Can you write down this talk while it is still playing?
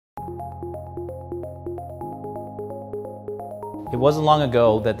It wasn't long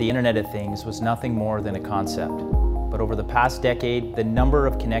ago that the Internet of Things was nothing more than a concept. But over the past decade, the number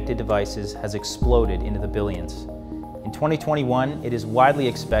of connected devices has exploded into the billions. In 2021, it is widely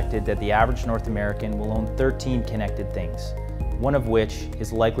expected that the average North American will own 13 connected things, one of which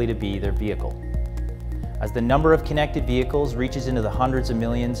is likely to be their vehicle. As the number of connected vehicles reaches into the hundreds of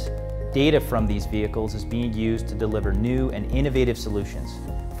millions, data from these vehicles is being used to deliver new and innovative solutions,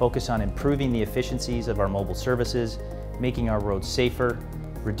 focus on improving the efficiencies of our mobile services, making our roads safer,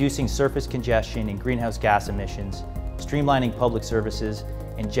 reducing surface congestion and greenhouse gas emissions, streamlining public services,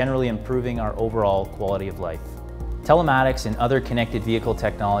 and generally improving our overall quality of life. Telematics and other connected vehicle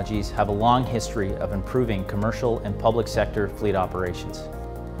technologies have a long history of improving commercial and public sector fleet operations.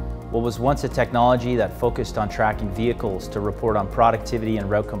 What was once a technology that focused on tracking vehicles to report on productivity and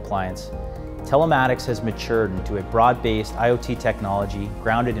route compliance, telematics has matured into a broad-based IoT technology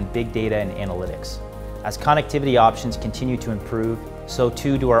grounded in big data and analytics. As connectivity options continue to improve, so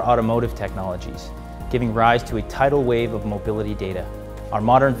too do our automotive technologies, giving rise to a tidal wave of mobility data. Our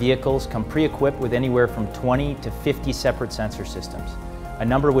modern vehicles come pre-equipped with anywhere from 20 to 50 separate sensor systems, a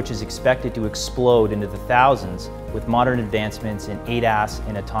number which is expected to explode into the thousands with modern advancements in ADAS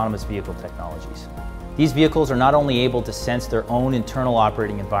and autonomous vehicle technologies. These vehicles are not only able to sense their own internal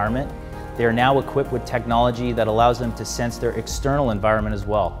operating environment, they are now equipped with technology that allows them to sense their external environment as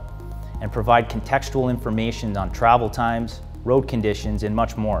well, and provide contextual information on travel times, road conditions, and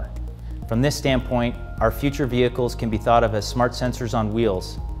much more. From this standpoint, our future vehicles can be thought of as smart sensors on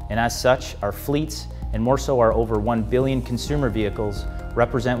wheels, and as such, our fleets, and more so our over 1 billion consumer vehicles,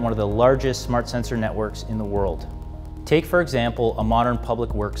 represent one of the largest smart sensor networks in the world. Take, for example, a modern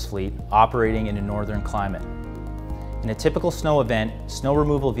public works fleet operating in a northern climate. In a typical snow event, snow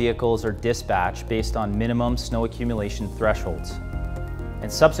removal vehicles are dispatched based on minimum snow accumulation thresholds.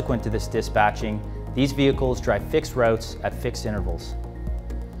 And subsequent to this dispatching, these vehicles drive fixed routes at fixed intervals.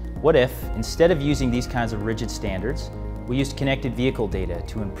 What if, instead of using these kinds of rigid standards, we used connected vehicle data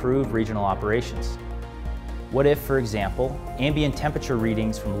to improve regional operations? What if, for example, ambient temperature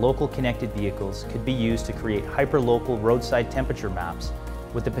readings from local connected vehicles could be used to create hyperlocal roadside temperature maps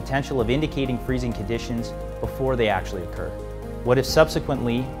with the potential of indicating freezing conditions before they actually occur? What if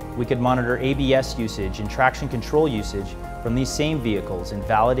subsequently we could monitor ABS usage and traction control usage from these same vehicles and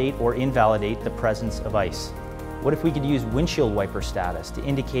validate or invalidate the presence of ice? What if we could use windshield wiper status to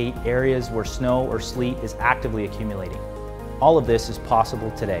indicate areas where snow or sleet is actively accumulating? All of this is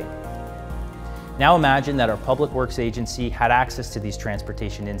possible today. Now imagine that our Public Works Agency had access to these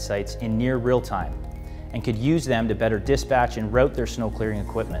transportation insights in near real time and could use them to better dispatch and route their snow clearing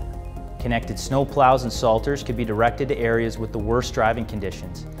equipment. Connected snow plows and salters could be directed to areas with the worst driving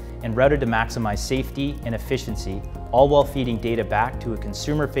conditions and routed to maximize safety and efficiency, all while feeding data back to a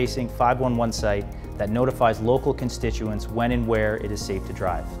consumer-facing 511 site that notifies local constituents when and where it is safe to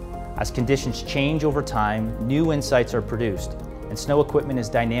drive. As conditions change over time, new insights are produced, and snow equipment is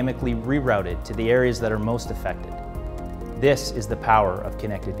dynamically rerouted to the areas that are most affected. This is the power of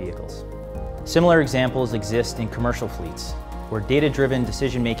connected vehicles. Similar examples exist in commercial fleets, where data-driven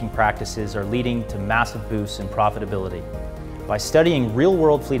decision-making practices are leading to massive boosts in profitability. By studying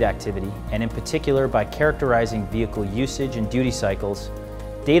real-world fleet activity, and in particular by characterizing vehicle usage and duty cycles,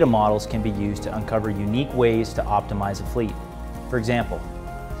 data models can be used to uncover unique ways to optimize a fleet. For example,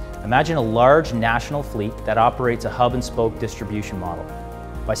 imagine a large national fleet that operates a hub-and-spoke distribution model.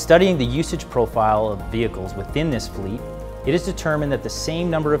 By studying the usage profile of vehicles within this fleet, it is determined that the same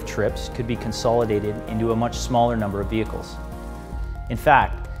number of trips could be consolidated into a much smaller number of vehicles. In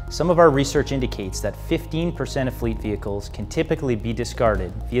fact, some of our research indicates that 15% of fleet vehicles can typically be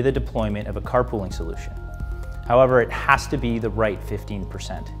discarded via the deployment of a carpooling solution. However, it has to be the right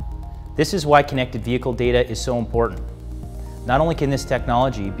 15%. This is why connected vehicle data is so important. Not only can this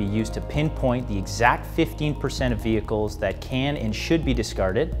technology be used to pinpoint the exact 15% of vehicles that can and should be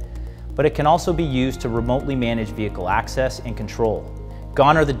discarded, but it can also be used to remotely manage vehicle access and control.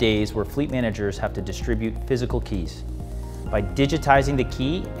 Gone are the days where fleet managers have to distribute physical keys. By digitizing the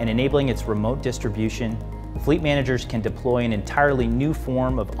key and enabling its remote distribution, fleet managers can deploy an entirely new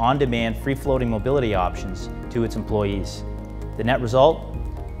form of on-demand free-floating mobility options to its employees. The net result?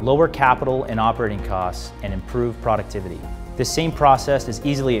 Lower capital and operating costs and improved productivity. This same process is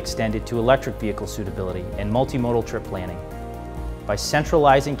easily extended to electric vehicle suitability and multimodal trip planning. By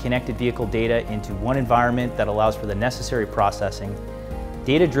centralizing connected vehicle data into one environment that allows for the necessary processing,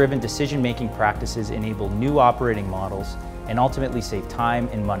 data-driven decision-making practices enable new operating models and ultimately save time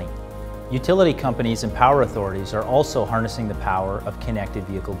and money. Utility companies and power authorities are also harnessing the power of connected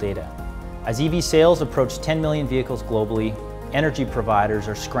vehicle data. As EV sales approach 10 million vehicles globally, energy providers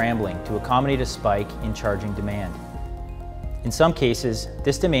are scrambling to accommodate a spike in charging demand. In some cases,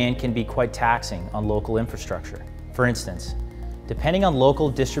 this demand can be quite taxing on local infrastructure. For instance, depending on local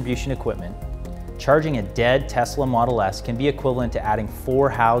distribution equipment, charging a dead Tesla Model S can be equivalent to adding 4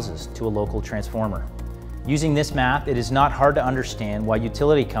 houses to a local transformer. Using this math, it is not hard to understand why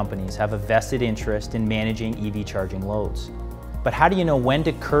utility companies have a vested interest in managing EV charging loads. But how do you know when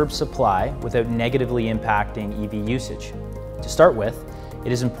to curb supply without negatively impacting EV usage? To start with,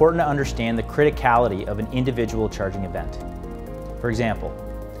 it is important to understand the criticality of an individual charging event. For example,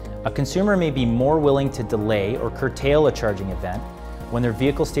 a consumer may be more willing to delay or curtail a charging event when their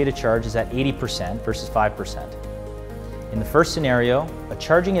vehicle state of charge is at 80% versus 5%. In the first scenario, a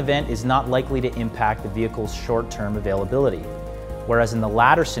charging event is not likely to impact the vehicle's short-term availability, whereas in the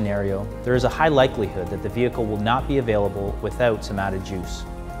latter scenario, there is a high likelihood that the vehicle will not be available without some added juice.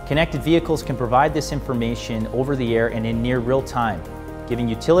 Connected vehicles can provide this information over the air and in near real time, giving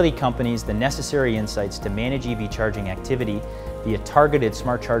utility companies the necessary insights to manage EV charging activity via targeted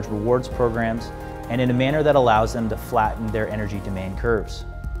Smart Charge rewards programs and in a manner that allows them to flatten their energy demand curves.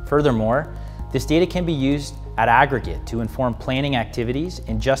 Furthermore, this data can be used at aggregate to inform planning activities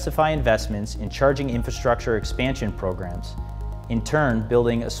and justify investments in charging infrastructure expansion programs, in turn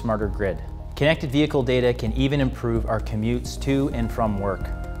building a smarter grid. Connected vehicle data can even improve our commutes to and from work.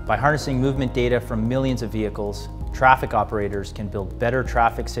 By harnessing movement data from millions of vehicles, traffic operators can build better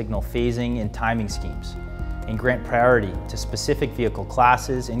traffic signal phasing and timing schemes, and grant priority to specific vehicle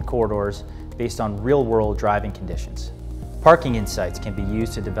classes and corridors based on real-world driving conditions. Parking insights can be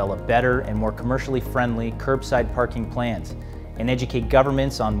used to develop better and more commercially friendly curbside parking plans and educate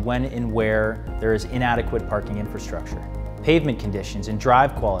governments on when and where there is inadequate parking infrastructure. Pavement conditions and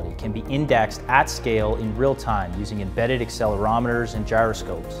drive quality can be indexed at scale in real time using embedded accelerometers and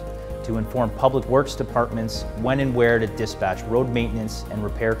gyroscopes to inform public works departments when and where to dispatch road maintenance and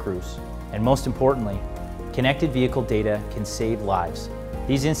repair crews. And most importantly, connected vehicle data can save lives.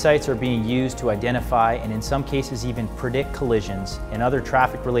 These insights are being used to identify and in some cases even predict collisions and other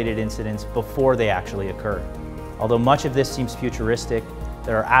traffic-related incidents before they actually occur. Although much of this seems futuristic,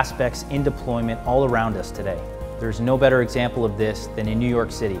 there are aspects in deployment all around us today. There is no better example of this than in New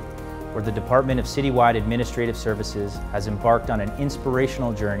York City, where the Department of Citywide Administrative Services has embarked on an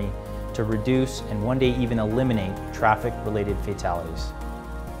inspirational journey to reduce and one day even eliminate traffic-related fatalities.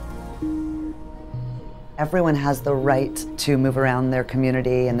 Everyone has the right to move around their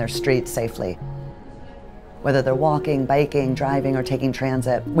community and their streets safely. Whether they're walking, biking, driving, or taking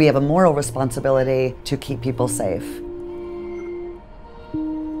transit, we have a moral responsibility to keep people safe.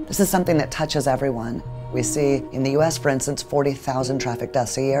 This is something that touches everyone. We see in the US, for instance, 40,000 traffic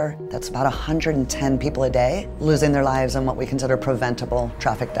deaths a year. That's about 110 people a day losing their lives in what we consider preventable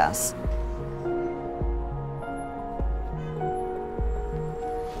traffic deaths.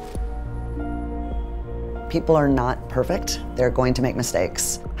 People are not perfect. They're going to make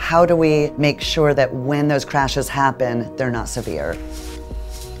mistakes. How do we make sure that when those crashes happen, they're not severe?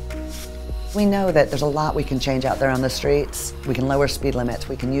 We know that there's a lot we can change out there on the streets. We can lower speed limits,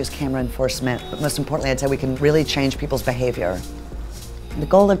 we can use camera enforcement, but most importantly, I'd say we can really change people's behavior. The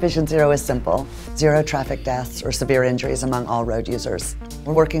goal of Vision Zero is simple: 0 traffic deaths or severe injuries among all road users.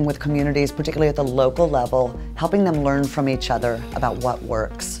 We're working with communities, particularly at the local level, helping them learn from each other about what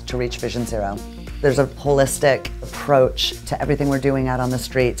works to reach Vision Zero. There's a holistic approach to everything we're doing out on the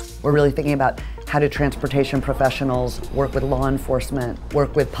streets. We're really thinking about how do transportation professionals work with law enforcement,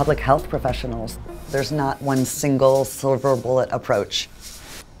 work with public health professionals. There's not one single silver bullet approach.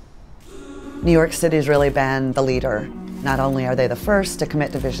 New York City's really been the leader. Not only are they the first to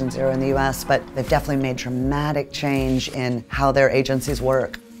commit to Vision Zero in the US, but they've definitely made dramatic change in how their agencies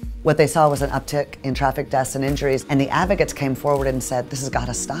work. What they saw was an uptick in traffic deaths and injuries, and the advocates came forward and said, this has got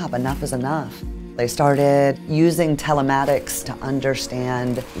to stop, enough is enough. They started using telematics to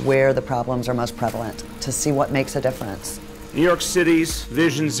understand where the problems are most prevalent, to see what makes a difference. New York City's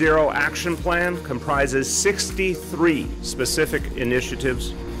Vision Zero action plan comprises 63 specific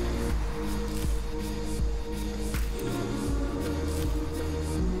initiatives.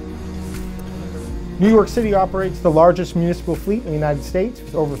 New York City operates the largest municipal fleet in the United States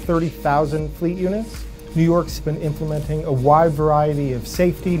with over 30,000 fleet units. New York's been implementing a wide variety of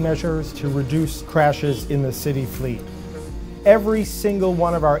safety measures to reduce crashes in the city fleet. Every single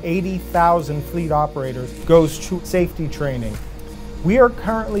one of our 80,000 fleet operators goes to safety training. We are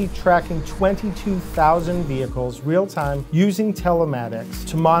currently tracking 22,000 vehicles real-time using telematics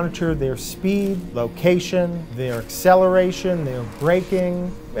to monitor their speed, location, their acceleration, their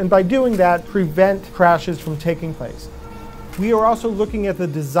braking, and by doing that, prevent crashes from taking place. We are also looking at the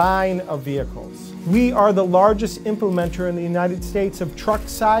design of vehicles. We are the largest implementer in the United States of truck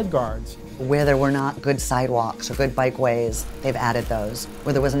side guards. Where there were not good sidewalks or good bikeways, they've added those.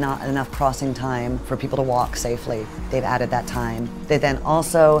 Where there was not enough crossing time for people to walk safely, they've added that time. They then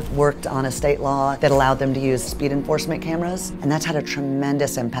also worked on a state law that allowed them to use speed enforcement cameras, and that's had a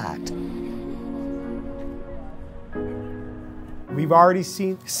tremendous impact. We've already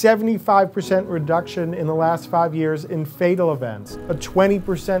seen 75% reduction in the last 5 years in fatal events, a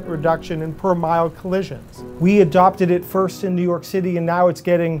 20% reduction in per mile collisions. We adopted it first in New York City, and now it's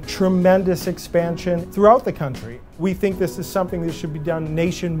getting tremendous expansion throughout the country. We think this is something that should be done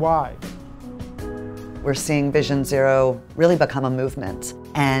nationwide. We're seeing Vision Zero really become a movement,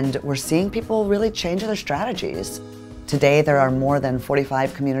 and we're seeing people really change their strategies. Today, there are more than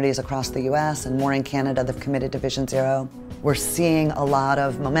 45 communities across the US and more in Canada that have committed to Vision Zero. We're seeing a lot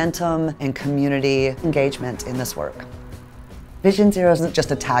of momentum and community engagement in this work. Vision Zero isn't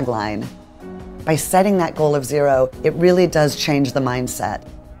just a tagline. By setting that goal of zero, it really does change the mindset.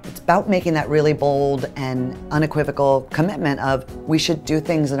 It's about making that really bold and unequivocal commitment of we should do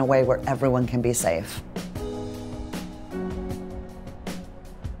things in a way where everyone can be safe.